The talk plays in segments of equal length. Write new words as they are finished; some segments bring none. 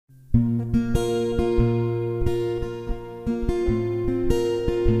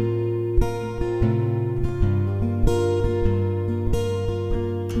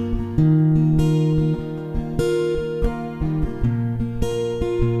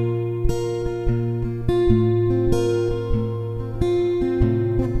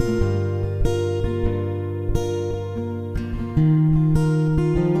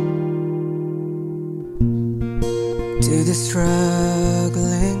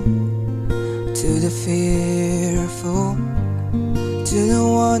To the fearful, to the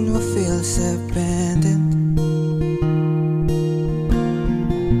one who feels abandoned,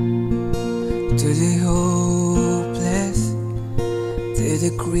 to the hopeless, to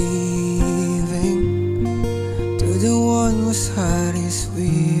the grieving, to the one whose heart is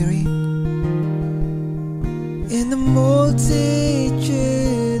weary. In the multitude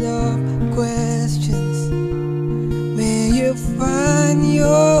of questions, may you find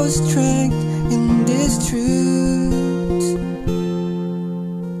your strength in this truth.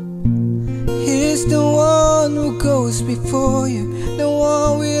 He's the one who goes before you, the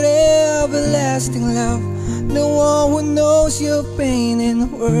one with everlasting love, the one who knows your pain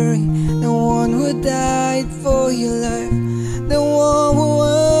and worry, the one who died for your life, the one who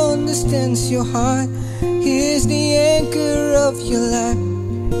understands your heart. He is the anchor of your life.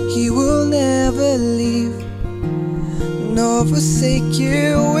 He will never leave nor forsake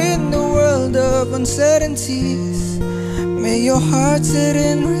you in the world of uncertainties. May your heart's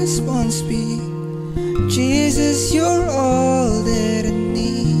in response be, Jesus, you're all that I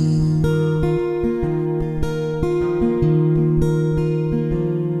need.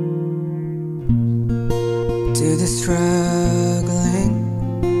 To the struggling,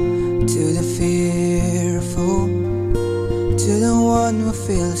 to the fearful, to the one who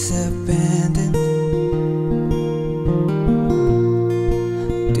feels abandoned,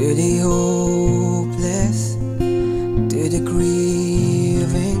 to the hopeless, to the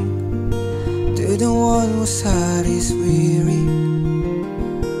grieving, to the one whose heart is weary.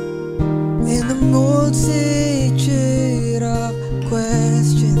 In the multitude of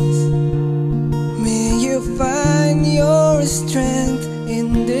questions, may you find your strength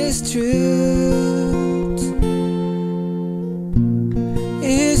in this truth.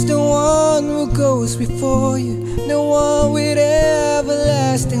 He's the one who goes before you, the one with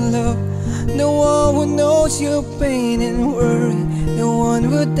everlasting love, the one who knows your pain and worry, the one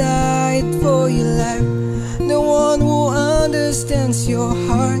who died for your life, the one who understands your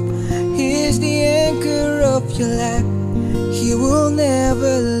heart. He is the anchor of your life. He will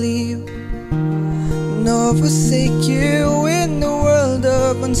never leave nor forsake you in the world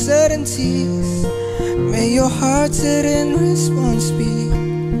of uncertainties. May your heart set in response be,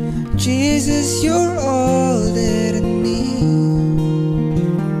 Jesus, you're all that I need.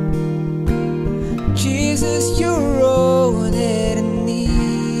 Jesus, you're all that I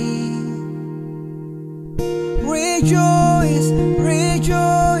need. Rejoice,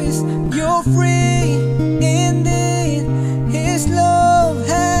 rejoice, you're free indeed. His love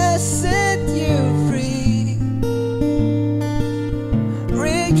has set you free.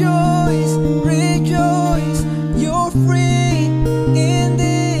 Rejoice, rejoice, you're free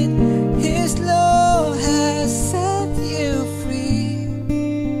indeed. His love has set you free.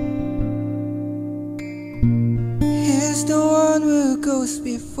 He's the one who goes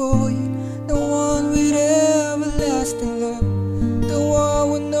before you, the one with everlasting love, the one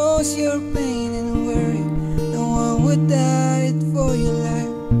who knows your pain and worry, the one who died for your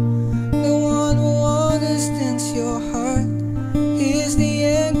life, the one who understands your heart. He is the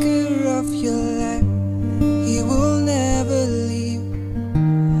anchor of your life. He will never leave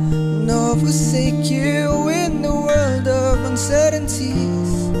nor forsake you in the world of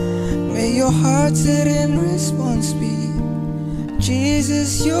uncertainties. May your heart set in response be,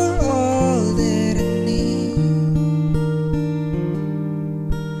 Jesus, you're all that